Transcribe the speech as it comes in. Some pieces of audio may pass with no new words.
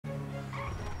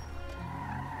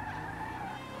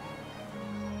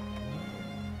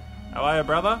How are you,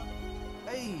 brother?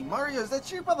 Hey, Mario, is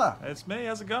that you, brother? It's me.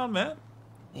 How's it going, man?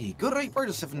 Hey, good, right, bro?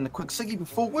 Just having a quick ciggy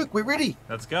before work. We're ready.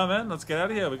 Let's go, man. Let's get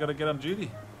out of here. We got to get on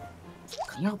duty.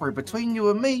 No, bro, between you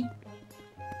and me,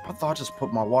 I thought I just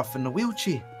put my wife in the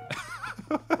wheelchair.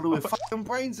 Blew her fucking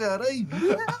brains out, eh?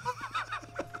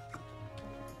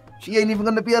 She ain't even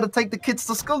gonna be able to take the kids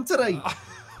to school today.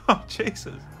 Oh,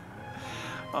 Jesus.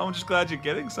 I'm just glad you're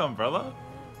getting some, brother.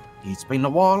 It's been a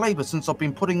while, eh? But since I've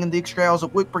been putting in the extra hours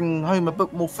at work, bringing home a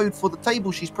bit more food for the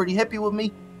table, she's pretty happy with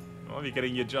me. Well, you're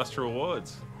getting your just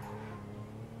rewards.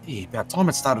 Yeah, about time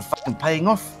it started fucking paying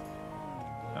off.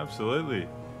 Absolutely.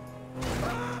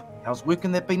 How's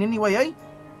working that been anyway, eh?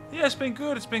 Yeah, it's been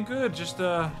good. It's been good. Just,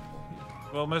 well,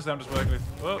 most of the time I'm just working with...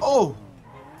 Well, Oh!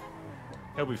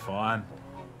 he'll be fine.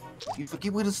 You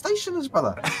forget where the station is,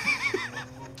 brother.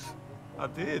 I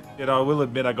did. You know, I will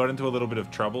admit I got into a little bit of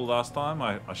trouble last time.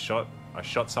 I shot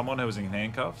someone who was in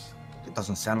handcuffs. It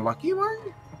doesn't sound like you,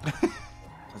 eh?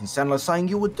 Doesn't sound like something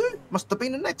you would do. Must have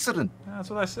been an accident. That's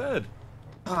what I said.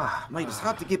 Ah, mate, it's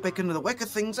hard to get back into the whack of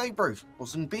things, eh, bro?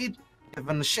 Was in bed,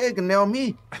 having a shag, and now I'm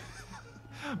here.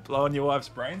 Blowing your wife's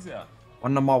brains out.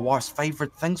 One of my wife's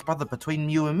favourite things, brother, between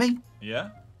you and me. Yeah?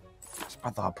 Is,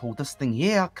 brother, I pulled this thing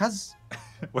here, cuz.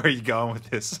 Where are you going with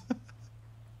this?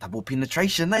 Double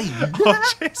penetration, eh?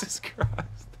 Oh, Jesus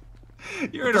Christ.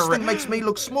 This thing makes me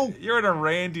look small. You're in a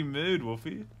randy mood,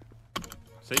 Wolfie.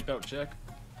 Seatbelt check.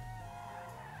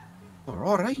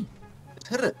 Alright, eh? Let's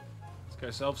hit it. Let's go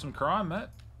solve some crime, mate.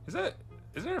 Is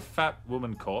there a fat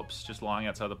woman corpse just lying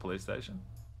outside the police station?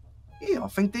 Yeah, I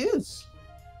think there is.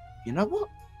 You know what?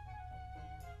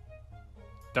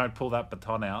 Don't pull that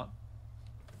baton out.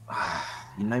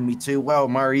 You know me too well,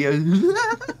 Mario.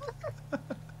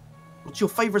 What's your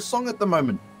favourite song at the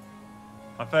moment?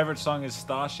 My favourite song is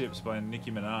Starships by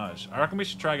Nicki Minaj. I reckon we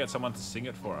should try and get someone to sing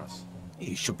it for us.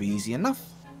 It should be easy enough.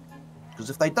 Because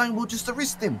if they don't, we'll just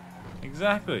arrest them.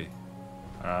 Exactly.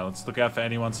 Alright, let's look out for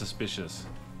anyone suspicious.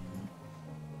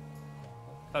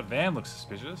 That van looks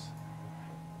suspicious.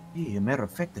 Yeah, matter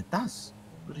of fact, it does.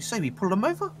 What do you say, we pull them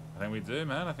over? I think we do,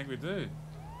 man. I think we do.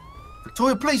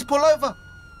 Victoria, please pull over!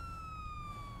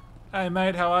 Hey,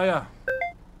 mate, how are ya?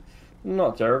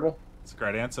 Not terrible. That's a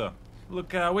great answer.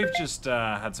 Look, we've just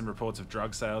had some reports of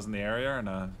drug sales in the area and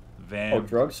a van. Oh,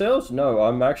 drug sales? No,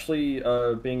 I'm actually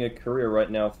being a courier right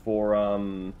now for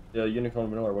Unicorn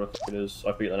Vanilla, or what the fuck it is.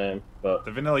 I forget the name, but...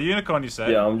 The Vanilla Unicorn, you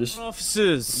say? Yeah, I'm just...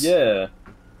 Officers! Yeah.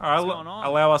 Alright,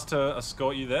 allow us to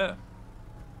escort you there.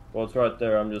 Well, it's right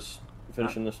there. I'm just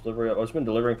finishing this delivery. I've just been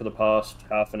delivering for the past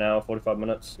half an hour, 45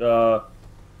 minutes.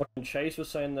 Fucking Chase was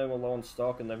saying they were low on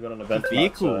stock and they've got an event tonight,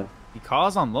 vehicle. so... Your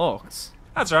car's unlocked.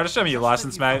 That's right, just show me your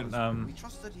license, mate. We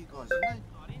trusted you guys, you know?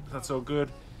 That's all good.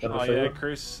 That Oh, was yeah, it.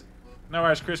 Chris. No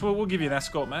worries, Chris. We'll give you an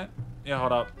escort, mate. Yeah,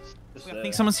 hold up. Just I there.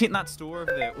 think someone's hitting that store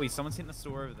over there. Wait, someone's hitting the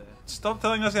store over there. Stop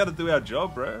telling us how to do our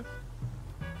job, bro.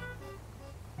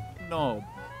 No.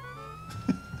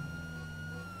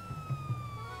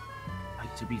 Hey,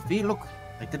 to be fair, look,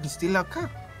 they didn't steal our car.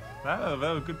 No, they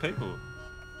were good people.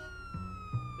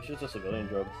 It's just a civilian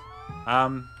job.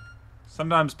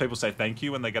 Sometimes people say thank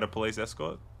you when they get a police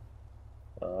escort.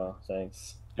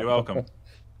 Thanks. You're welcome.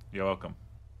 You're welcome.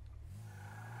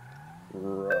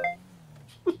 Right.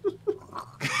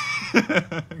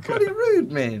 Bloody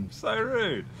rude, man. So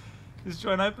rude. Is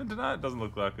joint open tonight? Doesn't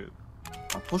look like it.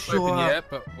 I'll push Open your... yet,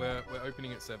 but we're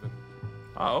opening at 7.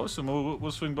 Oh, awesome.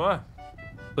 We'll swing by.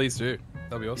 Please do.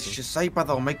 That'll be Let's awesome. just say,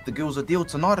 brother, I'll make the girls a deal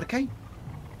tonight, okay?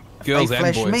 If Girls they and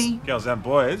flash boys. me, Girls and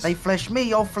boys. they flash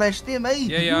me, I'll flash them, eh?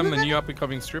 Yeah, I'm the new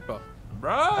up-and-coming stripper.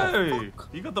 Bro,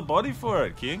 you got the body for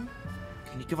it, King.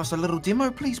 Can you give us a little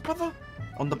demo, please, brother?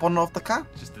 On the bonnet of the car?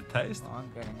 Just a taste.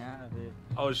 I'm getting out of it.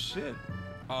 Oh, shit.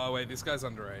 Oh, wait, this guy's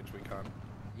underage. We can't.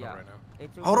 Yeah. Not right now.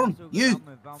 It's all Hold good, on, it's all good, you! I'll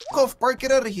move, I'll Fuck off, bro,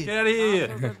 get out of here! Get out of here.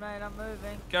 I'm good, mate, I'm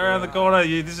moving. Go around the corner.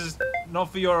 This is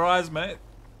not for your eyes, mate.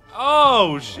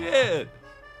 Oh, shit.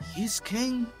 Yes,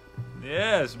 King.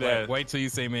 Yes, man. Wait till you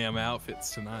see me in my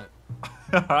outfits tonight.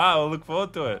 Alright, we'll look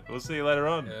forward to it. We'll see you later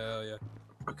on. Hell yeah.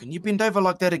 Bro, can you bend over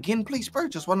like that again, please, bro?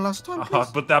 Just one last time, Oh, please.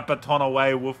 put that baton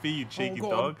away, Wolfie, you cheeky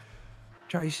God.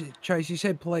 dog. Chase, he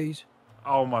said please.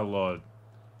 Oh, my lord.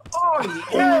 Oh,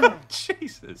 yeah!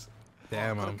 Jesus.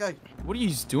 Damn, Okay, What are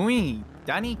you doing?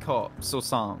 Danny cops or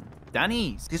something?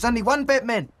 Danny's. there's only one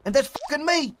Batman, and that's fucking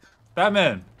me!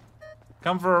 Batman,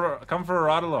 come for a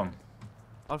ride along.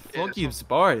 I'll flog you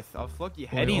both. I'll flog your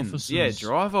head in. Yeah,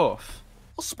 drive off.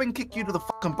 I'll spin kick you to the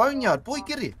fucking boneyard, boy,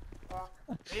 get here.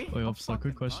 Wait, officer,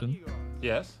 quick question.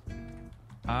 Yes.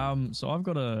 So I've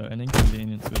got an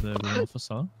inconvenience with an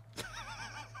officer.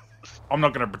 I'm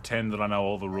not going to pretend that I know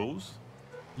all the rules.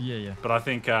 Yeah. But I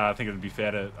think it would be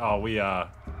fair to. Oh, we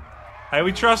Hey,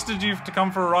 we trusted you to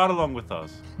come for a ride along with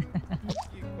us.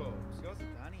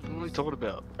 What are you talking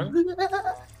about?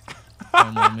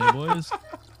 Don't mind me, boys.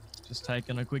 Just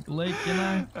taking a quick leak, you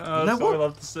know. That's what we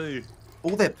love to see.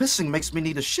 All that pissing makes me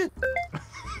need a shit.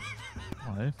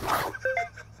 Oh,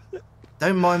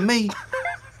 Don't mind me.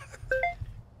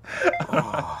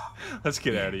 Let's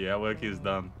get out of here. Our work is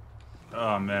done.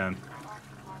 Oh man.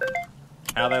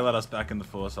 How they let us back in the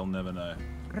force, I'll never know.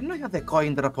 I don't know how that guy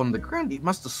ended up on the ground. He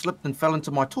must have slipped and fell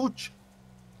into my torch.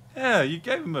 Yeah, you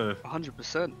gave him a.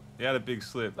 100%. He had a big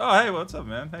slip. Oh, hey, what's up,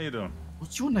 man? How you doing?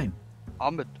 What's your name?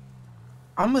 Ahmed.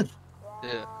 Ahmed.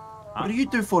 Yeah. What do you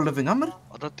do for a living, Ahmed?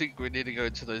 I don't think we need to go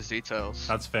into those details.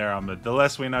 That's fair, Ahmed. The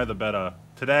less we know, the better.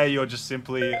 Today, you're just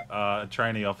simply a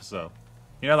trainee officer.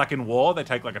 You know, like in war, they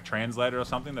take like a translator or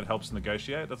something that helps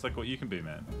negotiate. That's like what you can be,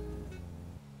 man.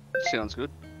 Sounds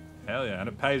good. Hell yeah, and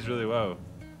it pays really well.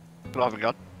 But I have a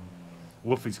gun.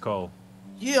 Wolfie's call.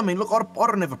 Yeah, I mean, look, I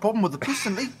don't have a problem with the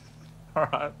pissing, eh?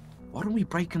 Alright. Why don't we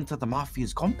break into the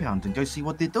Mafia's compound and go see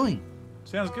what they're doing?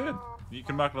 Sounds good. You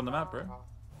can mark it on the map, bro.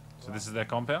 So this is their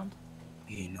compound?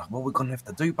 Yeah, no, what we're gonna have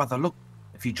to do, brother, look.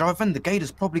 If you drive in, the gate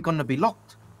is probably gonna be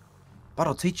locked. But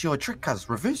I'll teach you a trick, cuz.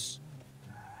 Reverse.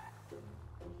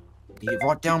 Yeah,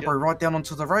 right down, bro, right down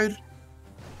onto the road.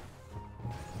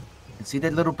 And see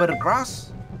that little bit of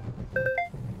grass?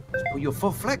 Just put your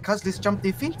foot flat, cuz. Let's jump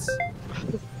their fence.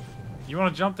 You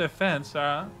want to jump their fence,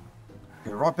 alright?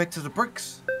 Go right back to the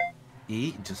bricks.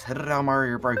 Yeah, just hit it out,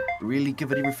 Mario, bro. Really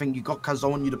give it everything you got, cuz I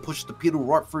want you to push the pedal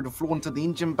right through the floor into the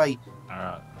engine bay.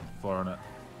 Alright, floor on it.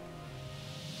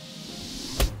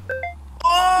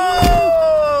 Oh!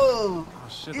 Oh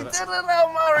shit. You did it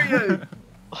out, Mario!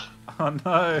 Oh no.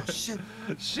 Oh, shit.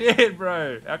 Shit,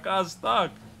 bro. Our car's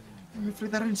stuck. Hopefully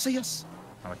they don't see us.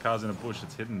 Oh, the car's in a bush.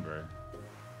 It's hidden, bro.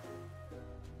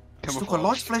 Still got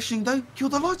lights flashing though. Kill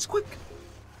the lights quick.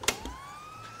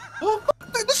 Oh,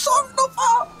 dude, the sun's not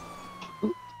far.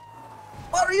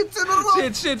 Mario, turn it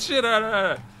on. Shit.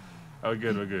 Alright. Oh, we're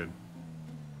good.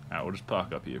 Alright, we'll just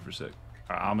park up here for a sec.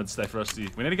 Alright, Ahmed, stay for us. We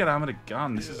need to get Ahmed a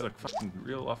gun. This is a fucking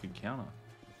real life encounter.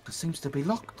 It seems to be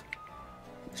locked.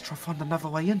 Let's try to find another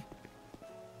way in.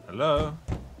 Hello?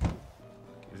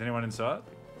 Is anyone inside?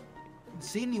 Didn't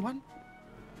see anyone.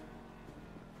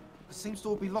 It seems to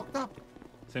all be locked up.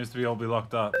 Seems to be all be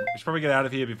locked up. We should probably get out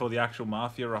of here before the actual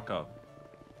mafia rock up.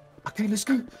 Okay, let's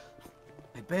go.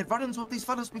 Had bad run-ins with these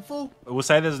fellas before. We'll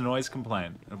say there's a noise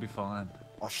complaint. It'll be fine.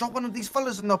 I shot one of these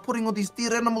fellas and they're putting all these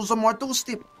dead animals on my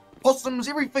doorstep. Possums,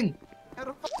 everything. How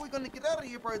the fuck are we gonna get out of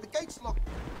here, bro? The gate's locked.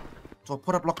 So I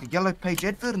put up like a yellow page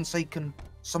advert and say, can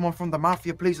someone from the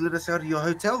mafia please let us out of your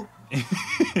hotel?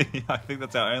 I think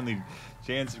that's our only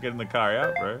chance of getting the car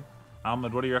out, bro.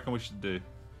 Ahmed, what do you reckon we should do?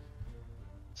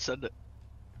 Send it.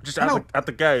 Just at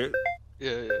the gate.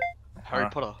 Yeah. Harry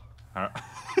Potter. Alright.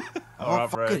 Oh, Alright,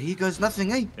 fuck bro. it. Here goes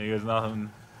nothing, eh? Here goes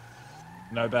nothing.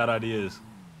 No bad ideas.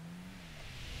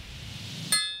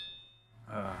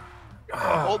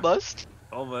 Almost.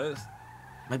 Almost.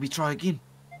 Maybe try again.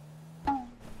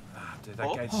 Dude,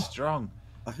 that gate's strong.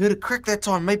 I heard it crack that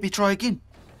time. Maybe try again.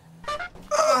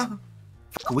 Fuck,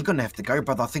 we're gonna have to go,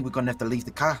 brother. I think we're gonna have to leave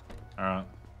the car. Alright.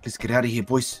 Let's get out of here,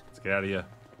 boys. Let's get out of here.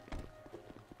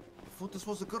 I thought this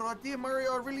was a good idea,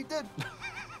 Mario. I really did.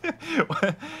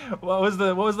 what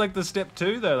was like the step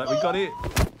 2 though? Like we got it.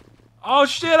 Oh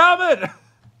shit, Ahmed!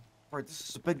 Bro, this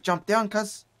is a big jump down,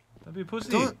 cuz. Don't be a pussy.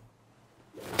 Do it.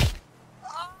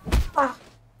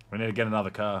 We need to get another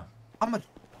car. Ahmed,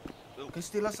 go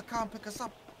steal us a car and pick us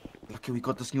up. Lucky we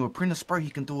got this new apprentice, bro. He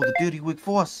can do all the dirty work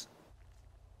for us.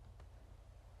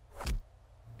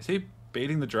 Is he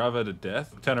beating the driver to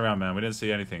death? Turn around, man. We didn't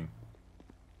see anything.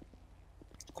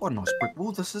 Quite a nice brick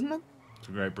wall, this, isn't it? It's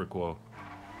a great brick wall.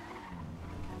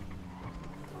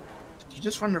 Did you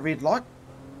just run a red light?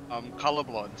 I'm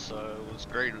colorblind, so it was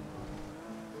green.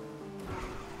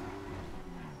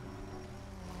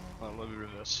 Oh, let me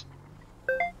reverse.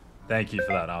 Thank you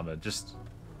for that, Ahmed. Just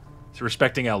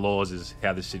respecting our laws is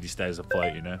how this city stays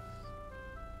afloat, you know?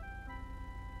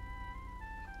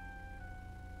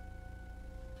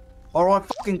 Alright,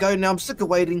 fucking go now. I'm sick of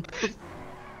waiting.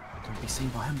 Don't be seen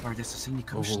by him, bro. That's the senior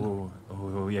commissioner.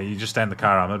 Oh, yeah, you just stay in the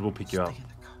car, Ahmed. We'll pick you up. Stay in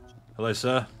the car. Hello,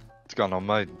 sir. What's going on,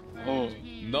 mate? Oh,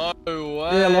 no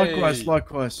way. Yeah,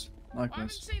 likewise. I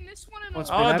haven't seen this one in a What's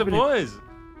while. been Oh, the happening? boys.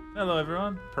 Hello,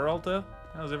 everyone. Peralta.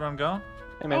 How's everyone going?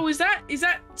 Oh, is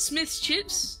that Smith's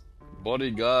chips?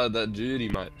 Bodyguard that duty,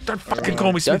 mate. Don't fucking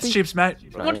call me Smith's chips, mate.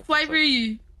 What flavour are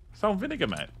you? Salt and vinegar,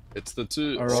 mate. It's the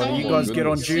two. Alright, you guys get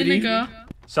on duty. Vinegar.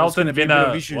 Salt and gonna be a bit of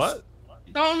vinegar. issues. What?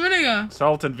 Salt and vinegar.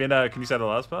 Salt and vinegar. Can you say the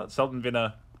last part? Salt and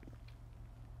vinegar.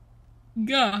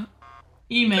 Gah.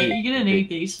 Here, mate, you're gonna need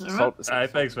these, alright? Hey,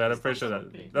 thanks, man. I appreciate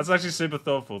that. That's actually super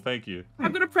thoughtful. Thank you.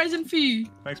 I've got a present for you.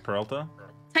 Thanks, Peralta.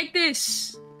 Take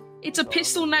this. It's a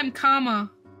pistol named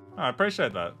Karma. Oh, I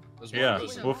appreciate that. Yeah,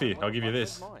 Wolfie, I'll give you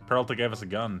this. Peralta gave us a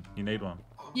gun. You need one.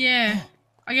 Yeah.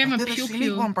 I gave him a did pew actually need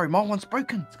pew. one, bro. My one's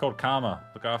broken. It's called Karma.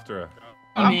 Look after her.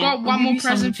 I've man, got I'll one give more you some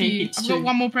present for you. tickets I've got too.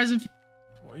 one more present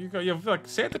for you. Well, you're like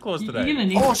Santa Claus You're today. gonna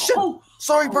need Oh, shit. Oh,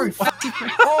 Sorry, bro.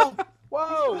 Oh,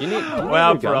 Whoa! You need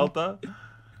Wow, Peralta.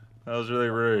 That was really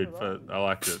rude, but I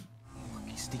liked it.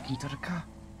 he's sneaking to the car.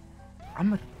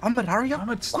 Ahmed, hurry up.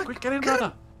 Ahmed, quick, get in,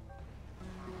 brother.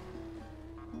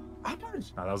 Ahmed.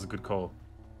 Oh, that was a good call.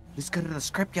 Let's go to the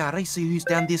scrapyard, eh? See who's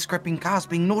down there scrapping cars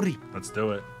being naughty. Let's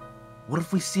do it. What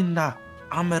if we send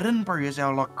Ahmed in, bro, as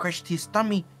our crash test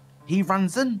dummy? He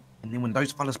runs in, and then when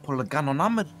those fellas pull a gun on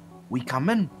Ahmed, we come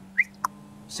in.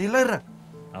 See you later.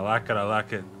 I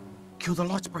like it. Kill the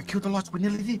lights, bro. Kill the lights. We're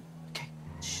nearly there. Okay.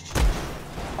 Shh.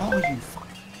 Oh, you fuck.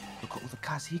 Look at all the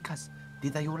cars here, cuz.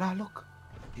 There they all are, look.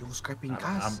 They're all scrapping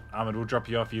cars. Ahmed, we'll drop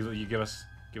you off. You give us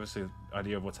an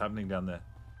idea of what's happening down there.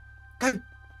 Go.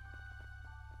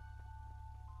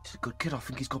 He's a good kid. I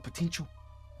think he's got potential.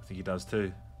 I think he does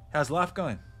too. How's life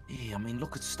going? Yeah, I mean,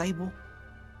 look, it's stable.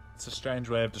 It's a strange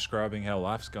way of describing how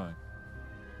life's going.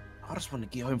 I just want to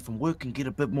get home from work and get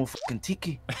a bit more fucking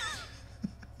techie.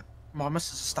 My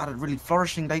missus has started really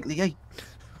flourishing lately, eh?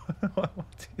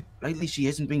 Lately, she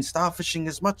hasn't been starfishing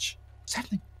as much. What's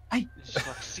happening? Hey, There's just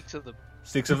like 6 of them.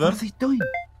 6 of what them? are they doing?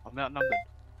 I'm outnumbered.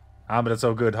 Ahmed, it's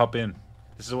all good. Hop in.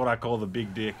 This is what I call the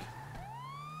big dick.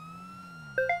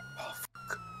 Oh,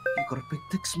 fuck. You got a big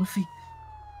dick, Smithy.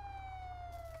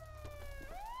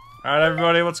 Alright,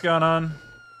 everybody, what's going on?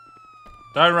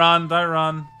 Don't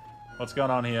run. What's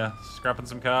going on here? Scrapping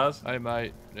some cars? Hey,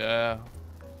 mate. Yeah.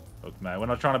 Look, mate, we're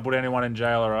not trying to put anyone in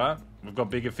jail, alright? We've got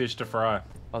bigger fish to fry.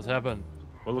 What's happened?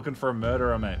 We're looking for a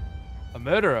murderer, mate. A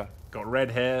murderer? Got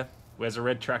red hair, wears a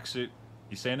red tracksuit.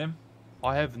 You seen him?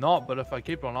 I have not, but if I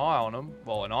keep an eye on him,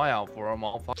 well, an eye out for him,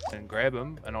 I'll fucking grab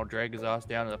him and I'll drag his ass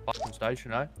down to the fucking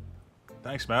station, eh?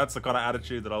 Thanks, mate. That's the kind of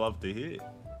attitude that I love to hear.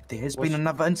 There has been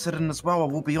another incident as well, I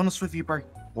will be honest with you, bro.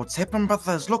 What's happened,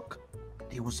 brother, is look,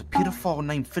 there was a pedophile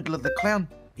named Fiddler the Clown.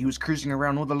 He was cruising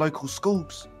around all the local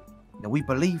schools. Now, we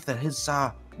believe that his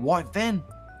white van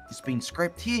has been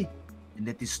scrapped here and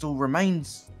that there still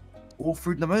remains all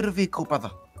through the motor vehicle, brother.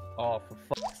 Oh, for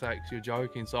fuck's sakes, you're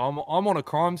joking. So I'm on a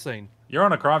crime scene. You're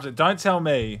on a crime scene. Don't tell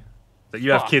me that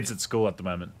you have Fuck. kids at school at the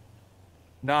moment.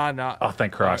 Nah. Oh,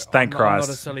 thank Christ. No, Thank I'm Christ.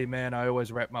 not a silly man. I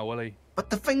always wrap my willy. But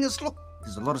the thing is, look,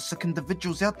 there's a lot of sick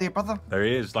individuals out there, brother. There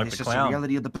he is, like It's the just the clown.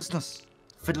 reality of the business.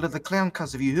 Fiddler the Clown,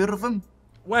 cuz, have you heard of him?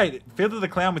 Wait, Fiddler the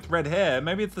Clown with red hair?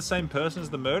 Maybe it's the same person as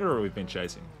the murderer we've been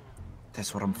chasing.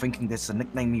 That's what I'm thinking. That's the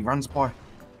nickname he runs by.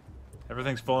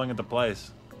 Everything's falling into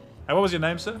place. Hey, what was your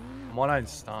name, sir? My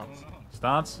name's Stance.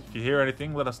 Stance, if you hear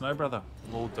anything, let us know, brother.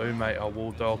 Will do, mate. I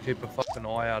will do. I'll keep a fucking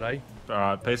eye out, eh?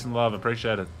 Alright, peace and love.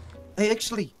 Appreciate it. Hey,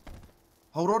 actually,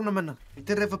 hold on a minute. We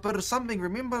did have a bit of something,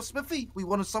 remember, Smithy? We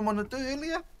wanted someone to do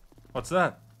earlier? What's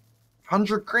that?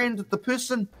 100 grand at the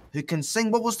person who can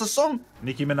sing. What was the song?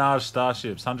 Nicki Minaj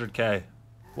Starships, 100k.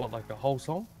 What, like a whole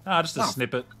song? Ah, just a Oh.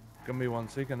 snippet. Give me 1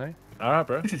 second, eh? Alright,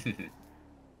 bro. You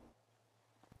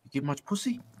get much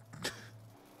pussy?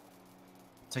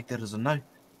 Take that as a no.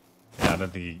 Yeah, I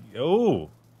don't think he... Ooh!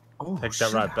 Oh, Take that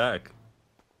shit. right back.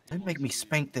 Don't make me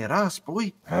spank that ass,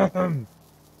 boy.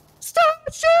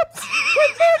 Starships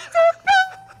with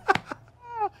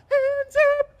hands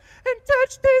up and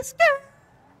touch the sky.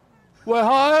 We're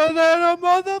higher than a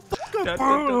motherfucker.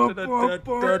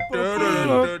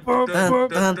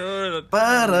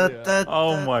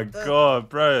 Oh my god,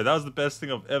 bro. That was the best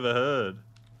thing I've ever heard.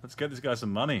 Let's get this guy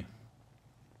some money.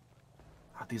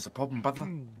 Oh, there's a problem, brother.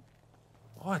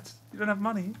 What? You don't have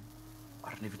money? I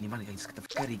don't have any money. Let's get the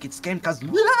fuck out of here. Get scammed, cuz.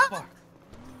 Come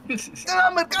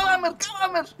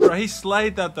on. Bro, he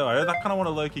slayed that though. I kind of want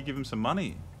to low-key give him some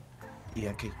money. Yeah,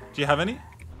 okay. Do you have any?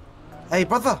 Hey,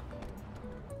 brother.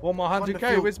 What, my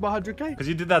 100k? Where's my 100k? Because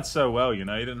you did that so well, you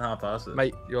know? You didn't half-ass it.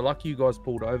 Mate, you're lucky you guys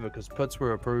pulled over because pits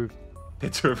were approved.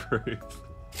 It's approved.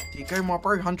 Here you go, my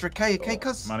bro. 100k, okay,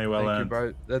 cuz? Money well Thank you, earned.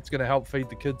 bro. That's going to help feed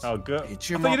the kids. Oh, good. Yeah, I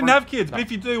cheer thought my you didn't bro. have kids, but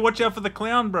if you do, watch out for the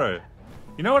clown, bro.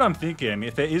 You know what I'm thinking?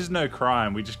 If there is no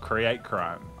crime, we just create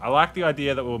crime. I like the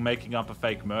idea that we're making up a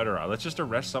fake murderer. Let's just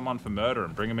arrest someone for murder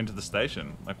and bring him into the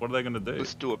station. Like, what are they going to do?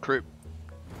 Let's do a crib.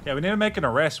 Yeah, we need to make an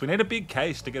arrest. We need a big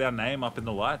case to get our name up in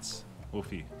the lights.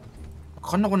 Wolfie. I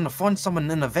kinda wanna find someone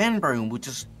in a van, bro, and we'll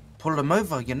just pull him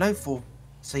over, you know, for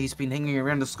say he's been hanging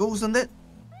around the schools and that.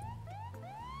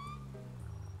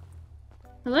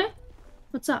 Hello?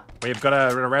 What's up? We've got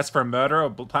an arrest for a murder, a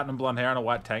platinum blonde hair and a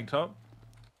white tank top.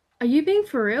 Are you being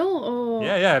for real or?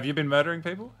 Yeah, yeah. Have you been murdering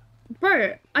people?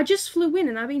 Bro, I just flew in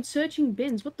and I've been searching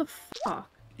bins. What the fuck?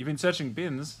 You've been searching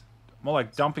bins? More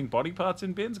like dumping body parts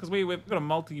in bins? Because we've got a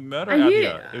multi-murder Are out you?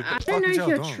 here. I don't know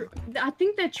if you're. I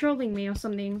think they're trolling me or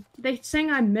something. They're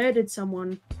saying I murdered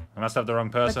someone. I must have the wrong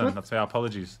person. Like, that's our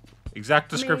apologies. Exact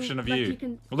description of like you. you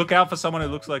can... Look out for someone who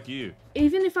looks like you.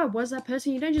 Even if I was that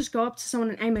person, you don't just go up to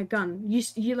someone and aim a gun.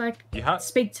 You like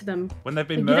speak to them. When they've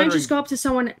been like, murdering... You don't just go up to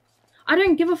someone. I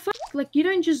don't give a fuck. Like, you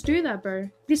don't just do that, bro.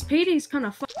 This PD's kind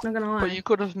of fucked, not gonna lie. But you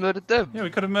could have murdered them. Yeah, we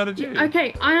could have murdered you.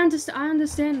 Okay, I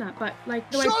understand that, but like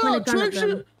the way I point a gun at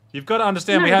them. You've got to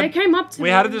understand. No, they came up to me. We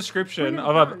had a description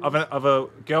of a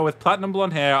girl with platinum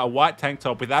blonde hair, a white tank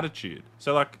top with attitude.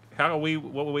 So like, what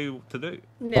were we to do?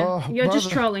 Yeah, you're just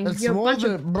trolling. You're a bunch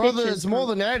of brother, bitches, it's more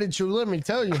than attitude. Let me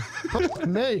tell you.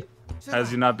 Me. Has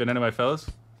you not been anyway, fellas?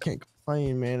 Can't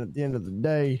complain, man. At the end of the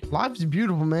day, life is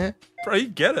beautiful, man. Bro, you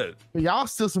get it. Y'all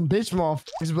still some bitch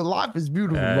motherfuckers, but life is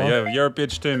beautiful, bro. Yeah, you're a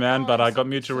bitch too, man. But I got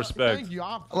mutual respect. Thank you.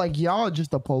 Like y'all are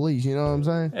just the police. You know what I'm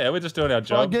saying? Yeah, we're just doing our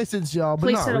job. Well, I guess it's y'all, but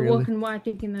Police not that are really. walking white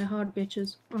thinking they're hard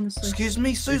bitches, honestly. Excuse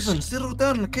me, Susan, settle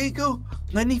down, okay, girl?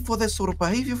 No need for that sort of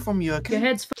behavior from you, okay? Your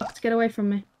head's fucked. Get away from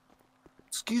me.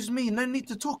 Excuse me, no need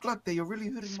to talk like that. You're really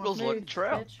hurting my Smells like a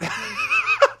trout.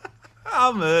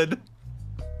 Ahmed.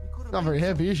 Not very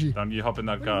heavy, is she? Don't you hop in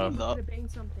that car.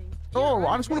 Oh,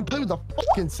 I just want to play with the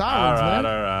fucking sirens, man.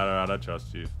 Alright, I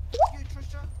trust you.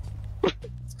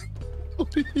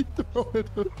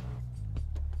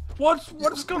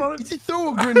 What's going on? Did he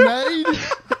throw a grenade?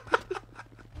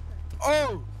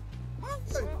 Oh!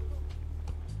 What's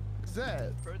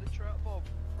that? Throw the trout bomb.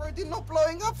 Bro, they're not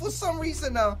blowing up for some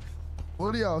reason now.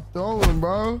 What are y'all throwing,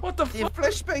 bro? What the They're fuck?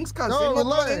 flashbangs, cuz. No, They're not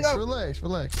blowing up.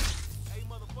 relax.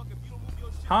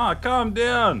 Huh, calm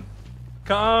down.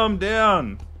 Calm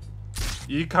down.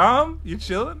 You calm? You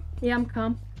chilling? Yeah, I'm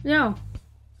calm. Yo,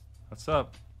 What's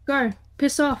up? go.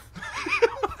 Piss off.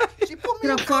 She put me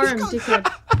Get on off fire him, cuffs, cuz.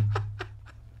 dickhead.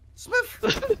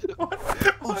 Smith!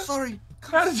 Oh, sorry.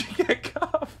 How did you get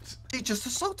cuffed? He just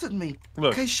assaulted me.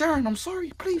 Look. Okay, Sharon, I'm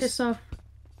sorry, please. Piss off.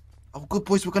 Oh, good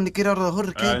boys, we're gonna get out of the hood,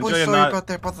 okay, Enjoy boys? your Sorry night. about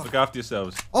that, brother. Look after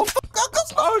yourselves. Oh, fuck,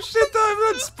 Oh shit,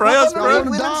 don't spray us, bro.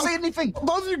 We didn't say anything.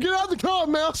 Both of you get out of the car,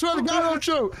 man. I swear to God, don't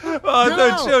shoot. Oh, Get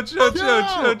no,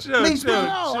 out. chill. Please, get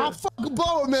out. I'll fucking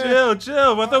blow it, man.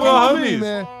 Chill. I thought we were Follow me, homies.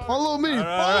 man. Follow me. Alright,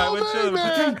 Follow we're me, chill,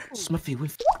 man. Smithy, we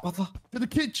brother. To the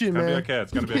kitchen, It's gonna man. be okay,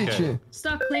 it's gonna To be the okay. kitchen.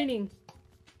 Start cleaning.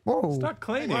 Whoa. Start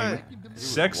cleaning. What?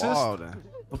 Sexist?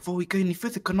 Before we go any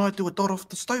further, can I do a dot off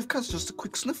the stove, cuz? Just a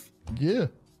quick sniff? Yeah.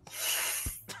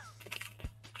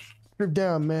 Strip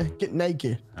down, man. Get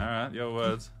naked. Alright, your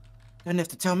words. Don't have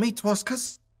to tell me twice,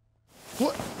 cuz.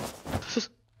 What?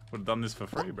 Would have done this for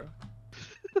free, bro.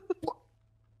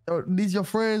 Oh, these your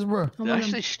friends, bro? They're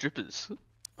actually strippers.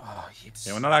 Oh, yes.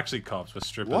 Yeah, we're not actually cops, we're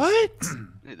strippers. What?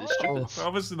 Yeah, they're strippers. We're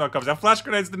obviously not cops. Our flash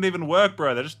grenades didn't even work,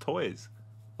 bro. They're just toys.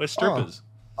 We're strippers.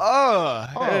 Oh,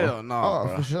 hell no.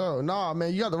 Oh, for sure. Nah,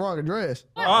 man, you got the wrong address.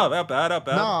 Oh, how bad.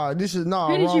 Nah, this is Who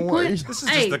wrong did you way. put? This is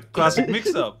just a classic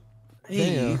mix-up.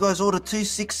 Hey, Damn. you guys order 2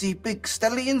 sexy big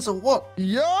stallions or what?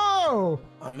 Yo!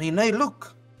 I mean, hey,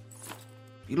 look.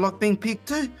 You like being pegged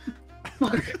too?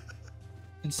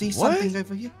 Can see something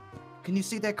over here? Can you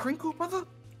see that crinkle, brother?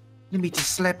 Let me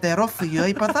just slap that off for you,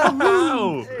 eh, brother?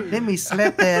 Ow! Let me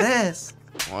slap that ass.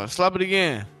 Oh, slap it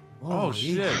again. Oh,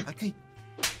 shit. Okay.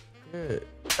 Yeah.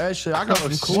 Actually, I got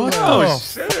some cool Oh,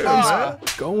 stuff. shit, man.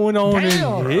 Going on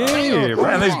Damn. in here, bro?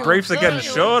 Man, these briefs are getting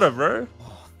shorter, bro.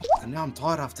 And now I'm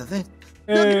tired after that.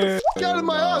 Get out of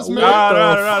my house, man.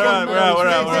 Right. We're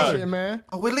out, man.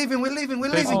 Oh, we're leaving.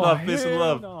 Peace and Oh, love, peace and hell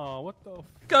love. no, what the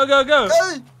Go.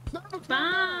 Hey!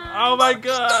 Bye. Oh my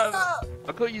god.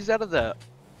 I got you out of that.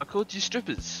 I called you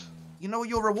strippers. You know what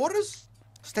your reward is?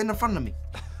 Stand in front of me.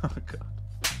 Oh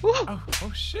god.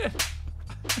 Oh shit.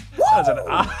 That's an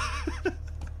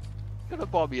Gotta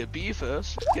buy me a beer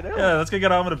first. Get out. Yeah, let's go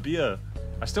get Ahmed a beer.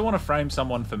 I still want to frame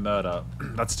someone for murder.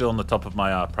 That's still on the top of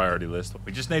my priority list.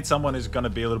 We just need someone who's going to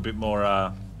be a little bit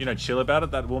more, chill about it.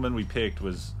 That woman we picked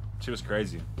she was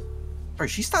crazy. Bro,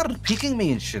 she started picking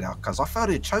me and shit out because I felt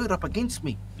it showed up against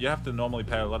me. You have to normally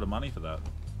pay a lot of money for that,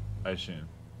 I assume.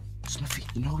 Smithy,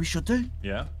 you know what we should do?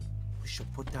 Yeah? We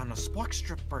should put down a spike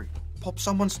strip, bro. Pop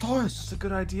someone's tires. That's a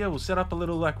good idea. We'll set up a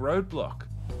little, roadblock.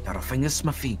 Now the thing is,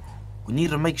 Smithy, we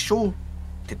need to make sure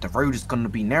that the road is going to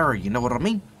be narrow, you know what I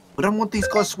mean? We don't want these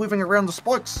guys swerving around the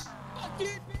spikes.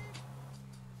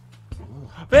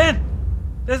 Van!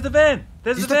 There's the van!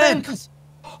 There's the van! cuz.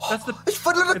 That's the... It's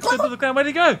foot in the It's good to look down. Where'd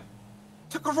he go?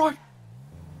 Took a right.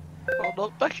 I'm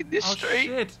not back in this Oh, street.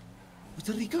 shit. Where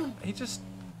did he go? He just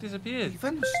disappeared. He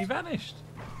vanished. He vanished.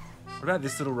 What about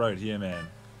this little road here, man?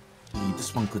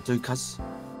 This one could do, cuz.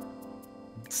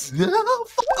 Yeah,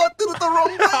 fuck, I did it the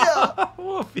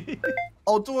wrong way.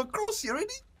 I'll do a cross, you ready?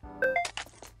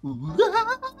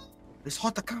 Let's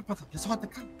hide the car, brother. Let's hide the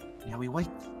car. Now we wait.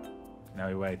 Now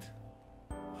we wait.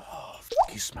 Oh,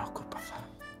 fuck, you smell good,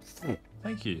 brother.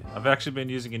 Thank you. I've actually been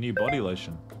using a new body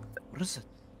lotion. What is it?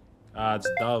 It's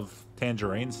Dove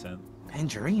tangerine scent.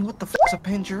 Tangerine? What the fuck's a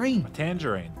tangerine? A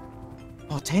tangerine.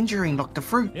 Oh, tangerine, like the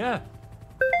fruit. Yeah.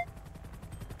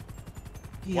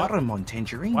 Yeah, I don't mind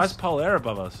tangerines. Why is Pol Air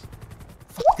above us?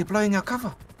 Fuck, they're blowing our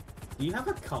cover. Do you have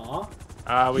a car?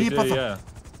 We Here, do, brother. yeah.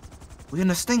 We're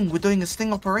in a sting. We're doing a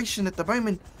sting operation at the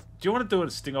moment. Do you want to do a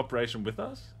sting operation with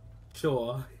us?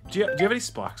 Sure. Do you have any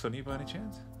spikes on you by any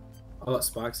chance? I got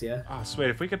spikes, yeah. Oh, sweet.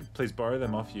 If we could please borrow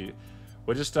them off you.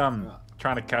 We're just trying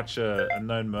to catch a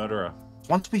known murderer.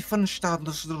 Once we finish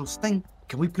this little sting,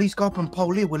 can we please go up and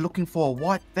poll here? We're looking for a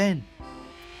white van.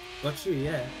 Got you,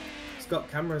 yeah. It's got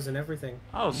cameras and everything.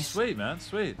 Oh, sweet, man.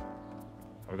 Sweet.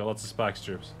 I've got lots of spike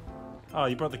strips. Oh,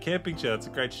 you brought the camping chair. That's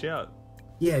a great shout.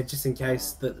 Yeah, just in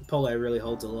case. The polo really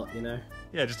holds a lot, you know.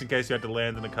 Yeah, just in case you had to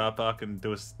land in a car park and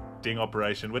do a sting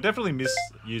operation. We're definitely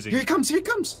misusing... Here he comes, here he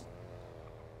comes.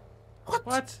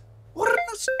 What? What in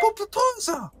the scope the tires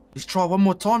are? Let's try one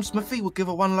more time, Smithy. We'll give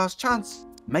it one last chance.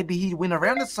 Maybe he went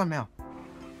around it somehow.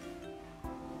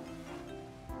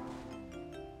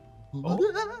 Oh.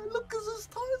 Look, as his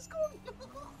tires gone.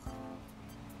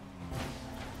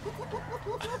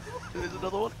 There's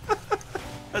another one.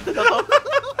 And another.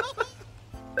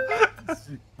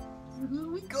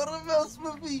 We got him out,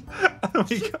 Smithy.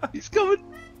 He's coming.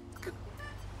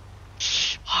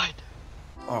 Shh, hide.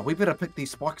 Oh, we better pick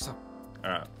these spikes up.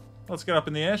 Alright, let's get up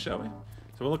in the air, shall we?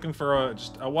 So we're looking for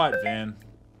just a white van.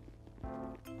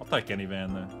 I'll take any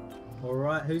van, though.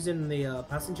 Alright, who's in the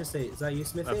passenger seat? Is that you,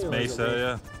 Smithy? That's or me, is it sir, Will?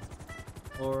 yeah.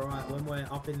 Alright, when we're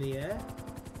up in the air,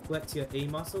 flex your E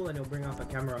muscle and it'll bring up a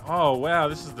camera. Oh, wow,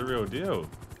 this is the real deal.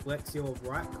 Flex your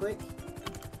right click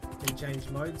and change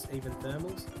modes, even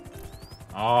thermals.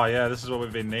 Oh, yeah, this is what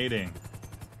we've been needing.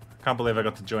 Can't believe I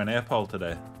got to join Airpole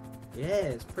today. Yeah,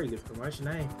 it's a pretty good promotion,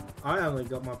 eh? I only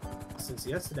got my since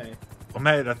yesterday. Well,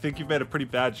 mate, I think you've made a pretty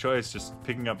bad choice just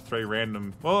picking up 3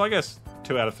 random... Well, I guess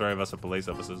 2 out of 3 of us are police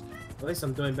officers. At least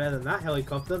I'm doing better than that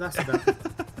helicopter, that's about...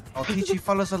 I'll teach you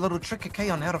fellas a little trick, okay,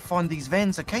 on how to find these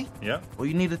vans, okay? Yeah. All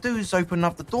you need to do is open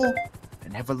up the door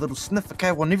and have a little sniff, okay?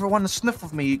 I want everyone to sniff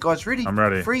with me. You guys ready? I'm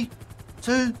ready. 3,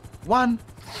 2, 1.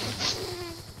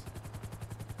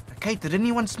 Okay, did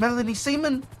anyone smell any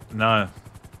semen? No.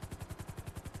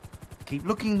 Keep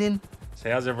looking then.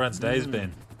 So how's everyone's days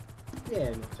been? Yeah,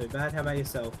 not too bad. How about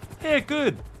yourself? Yeah,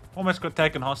 good. Almost got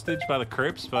taken hostage by the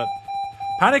Crips, but...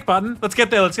 Panic button! Let's get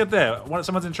there, let's get there.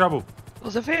 Someone's in trouble.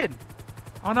 There's a van.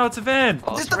 Oh no, it's a van.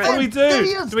 Oh, It's it's the red. What do we There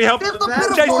he do? is. Do we help? There's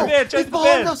the Chase the van, chase He's the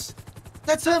behind van. us.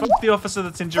 That's him. Fuck the officer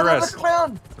that's in Follow duress. the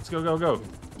clown. Let's go, go, go.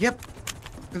 Yep.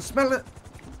 Can smell it.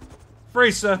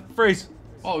 Freeze, sir. Freeze.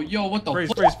 Oh, yo, what the Freeze,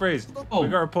 fuck? freeze, freeze. Oh. We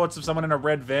got reports of someone in a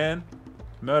red van.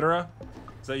 Murderer.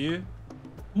 Is that you?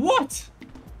 What?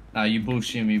 Nah, you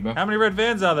bullshit me, bro. How many red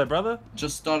vans are there, brother?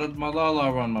 Just started my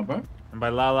Lala run, my bro. And by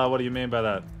Lala, what do you mean by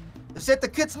that? Is that the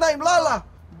kid's name, Lala?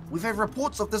 We've had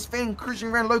reports of this van cruising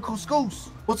around local schools.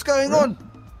 What's going on?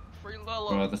 Free Lala.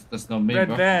 Bro, that's not me, Red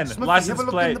bro. van, Smithy, license have a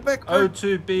look in plate the back, bro.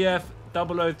 02BF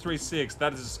 0036.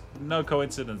 That is no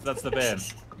coincidence. That's the van.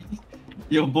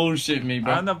 You're bullshit me,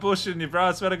 bro. I'm not bullshitting you, bro.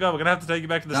 I swear to God, we're gonna have to take you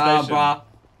back to the Nah, station. bro.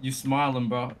 You smiling,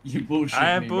 bro. You bullshit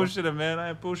I am me, bullshitting, man. I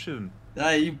am bullshitting. Bro.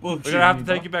 Hey, you bullshit We're gonna have me, to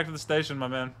take bro. you back to the station, my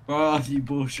man. Bro, you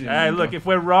bullshit Hey, me, look, bro. if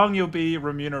we're wrong, you'll be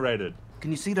remunerated. Can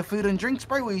you see the food and drinks,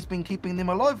 bro, where he's been keeping them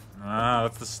alive? Ah,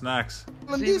 that's the snacks.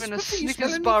 There's even a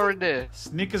Snickers bar in there.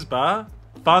 Snickers bar?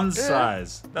 Fun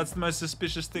size. That's the most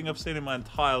suspicious thing I've seen in my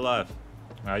entire life.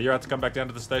 You're out to come back down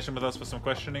to the station with us for some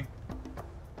questioning?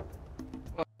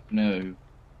 No.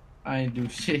 I ain't do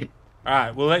shit.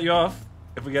 Alright, we'll let you off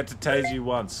if we get to tase you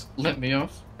once. Let me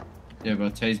off. Yeah, bro,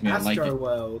 tase me. I like Astro it.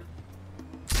 World.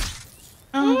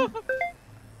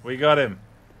 We got him.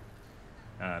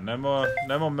 No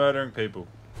more murdering people.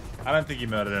 I don't think he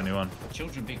murdered anyone.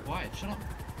 Children, be quiet. Shut up.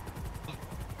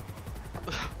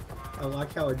 I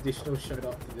like how additional showed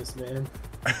up for this man.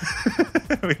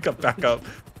 We got back up.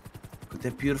 Got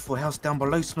that beautiful house down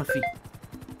below, Smithy.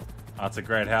 Oh, it's a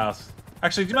great house.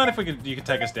 Actually, do you mind if you could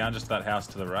take us down just to that house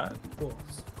to the right? Of course.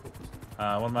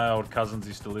 One of my old cousins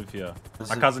used to live here. Is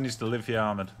My it- cousin used to live here,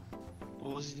 Ahmed,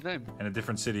 What was his name? in a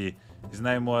different city. His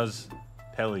name was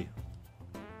Peli.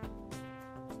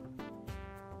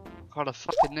 What kind of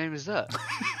fucking name is that?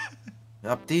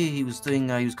 Up there, he was doing.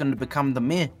 He was going to become the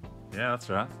mayor. Yeah, that's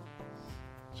right.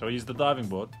 Shall we use the diving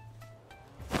board?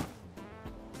 That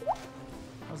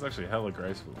was actually hella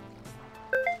graceful.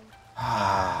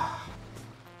 Back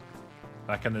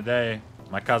in the day,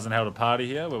 my cousin held a party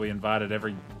here where we invited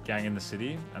every gang in the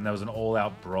city, and there was an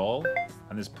all-out brawl,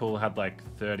 and this pool had like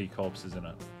 30 corpses in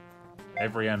it.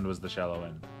 Every end was the shallow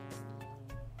end.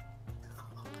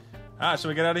 Alright, shall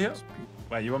we get out of here?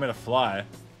 Wait, you want me to fly?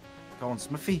 Go on,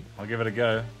 Smithy. I'll give it a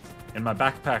go. In my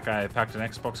backpack, I packed an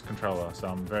Xbox controller, so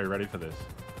I'm very ready for this.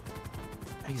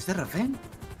 Hey, is that a van?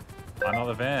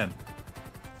 Another van.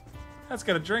 Let's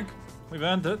get a drink. We've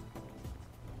earned it.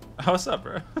 Oh, what's up,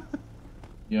 bro?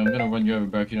 Yeah, I'm gonna run you over,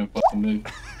 bro, if you don't fucking move.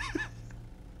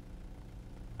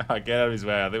 Alright, get out of his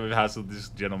way. I think we've hassled this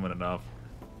gentleman enough.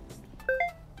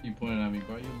 You pointing at me,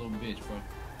 bro. You little bitch, bro.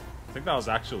 I think that was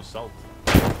actual salt.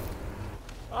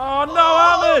 Oh no,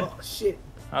 Ahmed! Oh shit.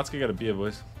 Let's go get a beer,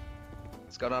 boys.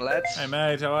 What's going on, lads? Hey,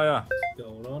 mate, how are ya? What's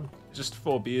going on? Just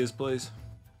 4 beers, please.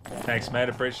 Thanks, mate.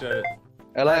 Appreciate it.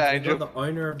 Hello, You're Angel. the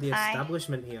owner of the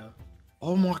establishment here.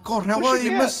 Oh my god, how are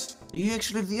you, miss? Are you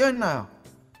actually the owner now?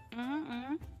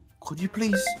 Mm-mm. Could you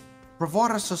please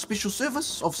provide us a special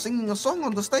service of singing a song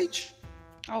on the stage?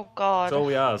 Oh god. That's all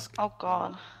we ask. Oh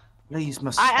god. Please,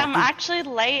 miss. I am actually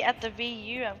late at the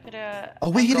VU. I'm gonna. Are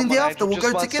we hitting the after? We'll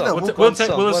go together.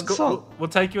 We'll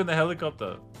take you in the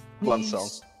helicopter. One song.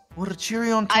 What a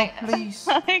cherry on top, please.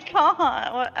 I can't.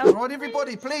 What Alright,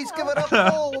 everybody, please give it up for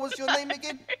What was your name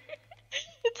again?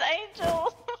 It's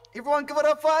Angel. Everyone give it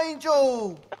up for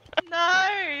Angel.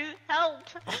 No! Help!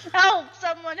 Help!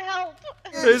 Someone help!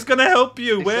 Who's gonna help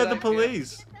you? We're the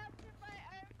police.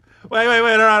 Wait.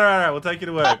 Alright. We'll take you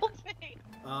to work.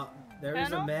 There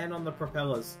is a man on the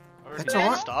propellers. That's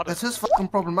alright. That's his fucking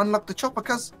problem. Unlock the chopper,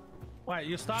 cuz. Wait,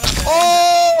 you started.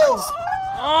 Oh!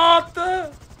 Oh,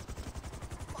 the...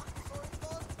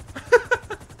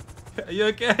 Are you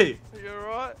okay? You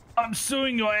alright? I'm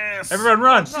suing your ass. Everyone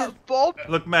run! Bob?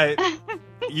 Look, mate,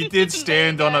 you did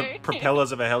stand on a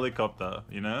propellers of a helicopter,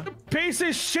 you know? Piece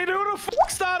of shit, who the fuck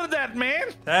started that, man?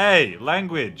 Hey,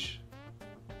 language.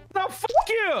 No, fuck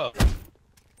you!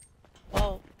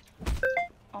 Oh.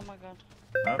 Oh my god.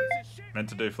 Oh, meant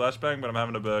to do flashbang, but I'm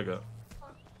having a burger.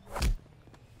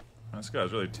 This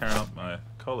guy's really tearing up my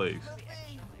colleagues.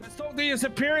 Let's talk to your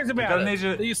superiors about gotta it. need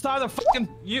you- You started fucking...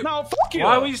 No, fuck you!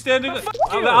 Why were you standing? No, fuck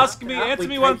I'm you. asking me. Answer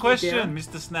me one take you question, down.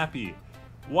 Mr. Snappy.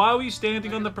 Why were you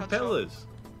standing on the propellers?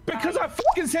 Because I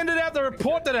fucking sent it out the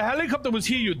report that a helicopter was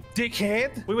here, you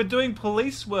dickhead. We were doing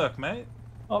police work, mate.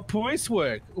 Oh, police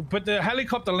work. But the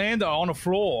helicopter landed on a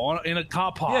floor in a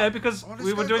car park. Yeah, because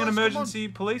we were doing an emergency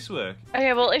police work.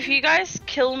 Okay, well, if you guys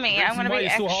kill me, I'm gonna why be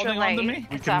you're still extra holding on to late. me?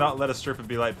 We 'cause cannot let a stripper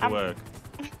be late for work.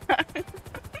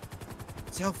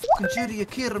 It's our fucking duty of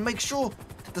care to make sure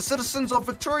that the citizens of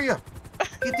Victoria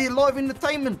get their live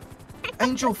entertainment.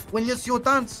 Angel, when it's your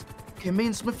dance, can me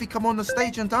and Smithy come on the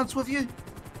stage and dance with you?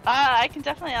 I can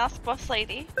definitely ask boss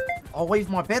lady. I'll wave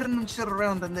my baton and shit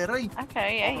around in there, eh?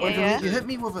 Okay, yeah, Or yeah. let you hit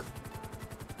me with it.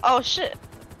 Oh shit.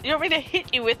 You want me to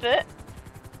hit you with it?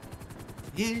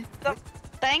 Yeah.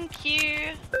 Thank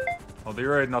you. I'll be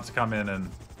rude not to come in and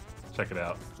check it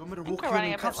out. Do you want me to think walk we're you running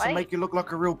in a bit cuffs and late. make you look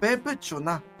like a real bad bitch or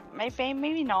nah?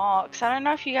 Maybe not, because I don't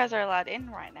know if you guys are allowed in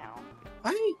right now.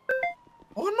 Hey?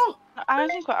 Why not? I don't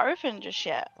think we're open just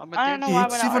yet. I'm I don't know why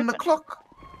we're It's not 7 open. o'clock.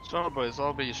 Sorry, boys.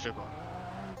 I'll be your stripper.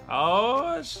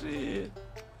 Oh shit!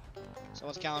 So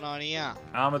what's going on here?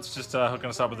 It's just hooking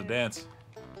us up with a dance.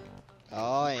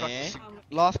 Oh yeah.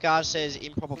 Lifeguard says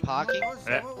improper parking.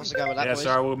 Yeah. What's to go with that, Yeah, boys?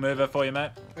 sorry, we'll move it for you,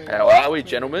 mate. How are we,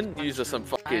 gentlemen? Yous are some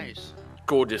fucking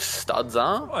gorgeous studs,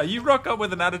 huh? Oh, you rock up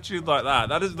with an attitude like that.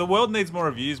 That is, the world needs more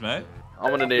reviews, mate. I'm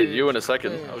gonna need you in a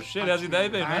second. Oh shit, how's your day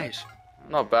been, mate?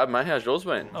 Not bad, mate. How's yours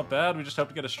been? Not bad. We just hope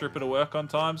to get a stripper to work on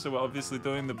time, so we're obviously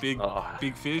doing the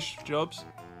big fish jobs.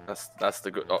 That's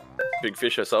the good. Oh, big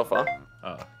fish herself, huh?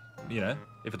 You know,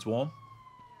 if it's warm.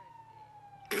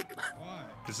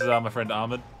 This is my friend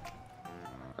Ahmed.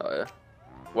 Oh yeah.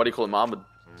 Why do you call him Ahmed?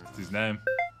 That's his name.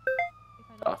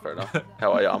 Ah, fair enough.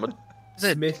 How are you, Ahmed?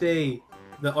 Smithy,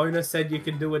 the owner said you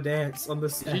can do a dance on the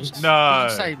stage. No.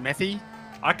 Did you say Methy?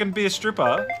 I can be a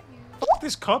stripper. Fuck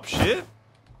this cop shit.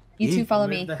 You two follow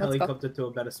Move me. the Let's go. helicopter to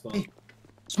a better spot.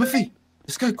 Smithy,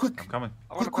 let's go quick. I'm coming.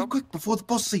 Quick, before the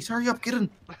boss sees. Hurry up, get in.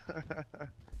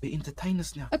 We entertain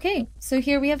us now. Okay, so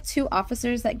here we have 2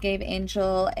 officers that gave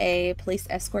Angel a police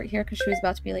escort here because she was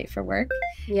about to be late for work.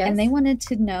 Yes. And they wanted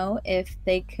to know if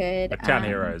they could... Like town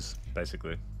heroes,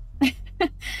 basically.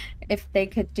 if they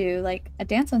could do like a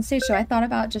dance on stage. So I thought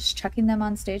about just chucking them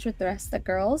on stage with the rest of the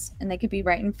girls and they could be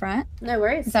right in front. No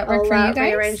worries. Does that work I'll, for you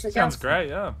guys? rearrange the Sounds jobs. great,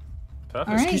 yeah. Perfect.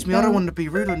 All right, Excuse me, I don't want to be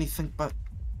rude or anything, but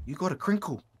you got a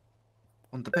crinkle.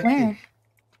 On the back Where? there.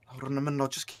 Hold on a minute, I'll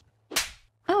just...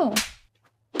 Oh.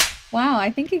 Wow, I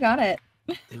think you got it.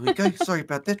 There we go. Sorry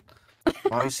about that.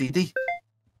 My OCD.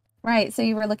 Right, so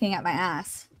you were looking at my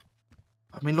ass.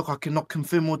 I mean, look, I cannot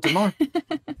confirm or deny.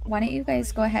 Why don't you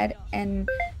guys go ahead and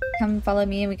come follow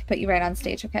me and we can put you right on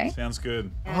stage, okay? Sounds good.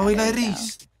 Oh,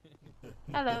 ladies.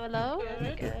 Hello, hello.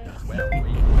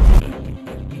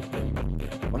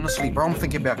 Honestly, bro, I'm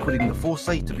thinking about quitting the force,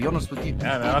 to be honest with you.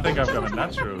 Yeah, man, I think I've got a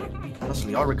natural.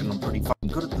 Honestly, I reckon I'm pretty fucking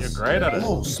good at this. You're great at it.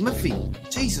 Oh, Smithy.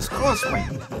 Jesus Christ,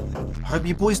 mate. I hope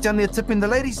you boys down there tipping the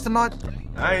ladies tonight.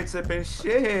 I ain't tipping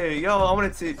shit. Yo, I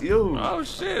want to tip you. Oh,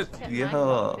 shit. Yeah.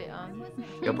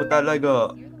 Yo, put that leg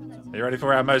up. Are you ready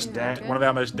for our one of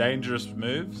our most dangerous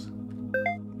moves?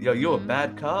 Yo, you're a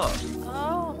bad cop.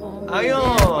 Oh.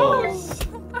 Ayo.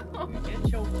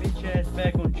 Get your bitch ass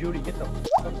back on Judy. Get the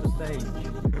f off the stage.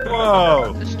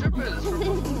 Whoa. The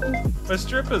strippers. We're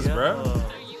strippers, bro.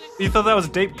 You thought that was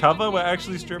deep cover? We're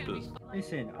actually strippers.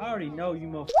 Listen, I already know you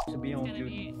motherfuckers be on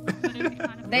duty.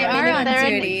 They are on they're-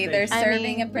 duty. They're I serving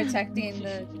mean- and protecting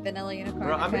the vanilla unicorn.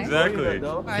 Bro, I'm okay? Exactly.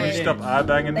 Can you stop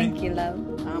eye-banging me? Thank you, love.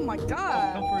 Oh my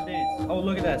god. Come for a dance. Oh,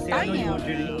 look at that. See, I know you on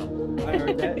duty. I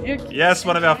heard that. Yes,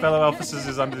 one of our fellow officers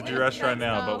is under duress right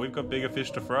now, but we've got bigger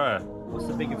fish to fry. What's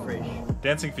the bigger fish?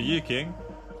 Dancing for you, King.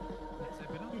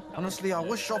 Honestly, I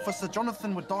wish Officer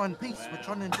Jonathan would die in peace. We're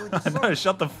trying to enjoy the I sun. know,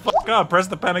 shut the fuck up. Press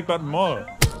the panic button more.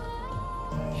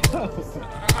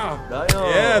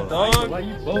 Yeah, dog. Why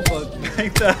you both up?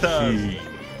 Take that up.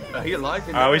 He alive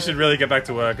in We should really get back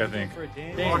to work, I think.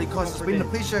 Alrighty, guys, it's been a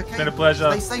pleasure. Okay? It's been a pleasure.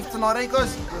 Stay safe tonight, eh,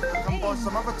 guys? Come by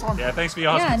some other time. Yeah, thanks for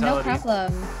your Yeah, no hospitality.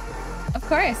 problem. Of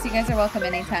course, you guys are welcome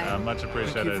anytime. Much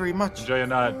appreciated. Thank you very much. Enjoy your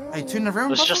night. Hey, turn around,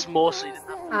 There's brother. just more seed in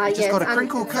that. Just Yes, got a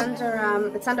crinkle cut.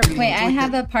 it's under. Wait, I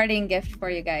have a parting gift for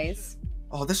you guys.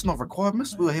 Oh, that's not required,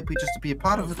 miss. We were happy just to be a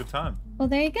part That of was a it. good time. Well,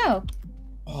 there you go.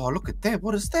 Oh, look at that.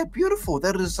 What is that? Beautiful.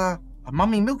 That is a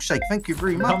mummy milkshake. Thank you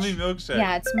very much. Mummy milkshake.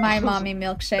 Yeah, it's my mommy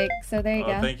milkshake. So there you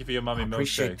Oh, go. thank you for your mummy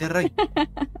Appreciate milkshake. that,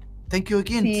 eh? Thank you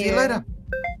again. See See you you. later.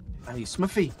 Hey,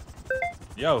 Smithy.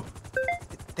 Yo,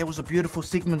 That was a beautiful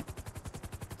segment.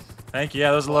 thank you.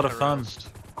 Yeah, that was a lot of fun.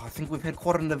 I think we've had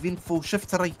quite an eventful shift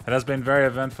today. It has been very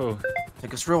eventful.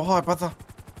 Take us real high, brother.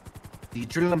 The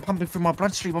adrenaline pumping through my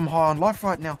bloodstream. I'm high on life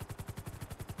right now.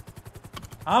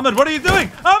 Ahmed, what are you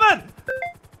doing? Ahmed!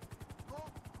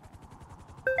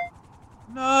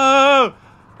 No!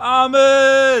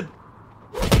 Ahmed!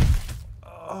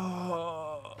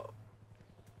 Oh.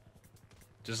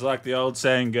 Just like the old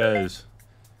saying goes,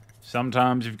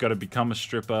 sometimes you've got to become a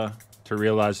stripper to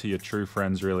realize who your true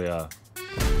friends really are.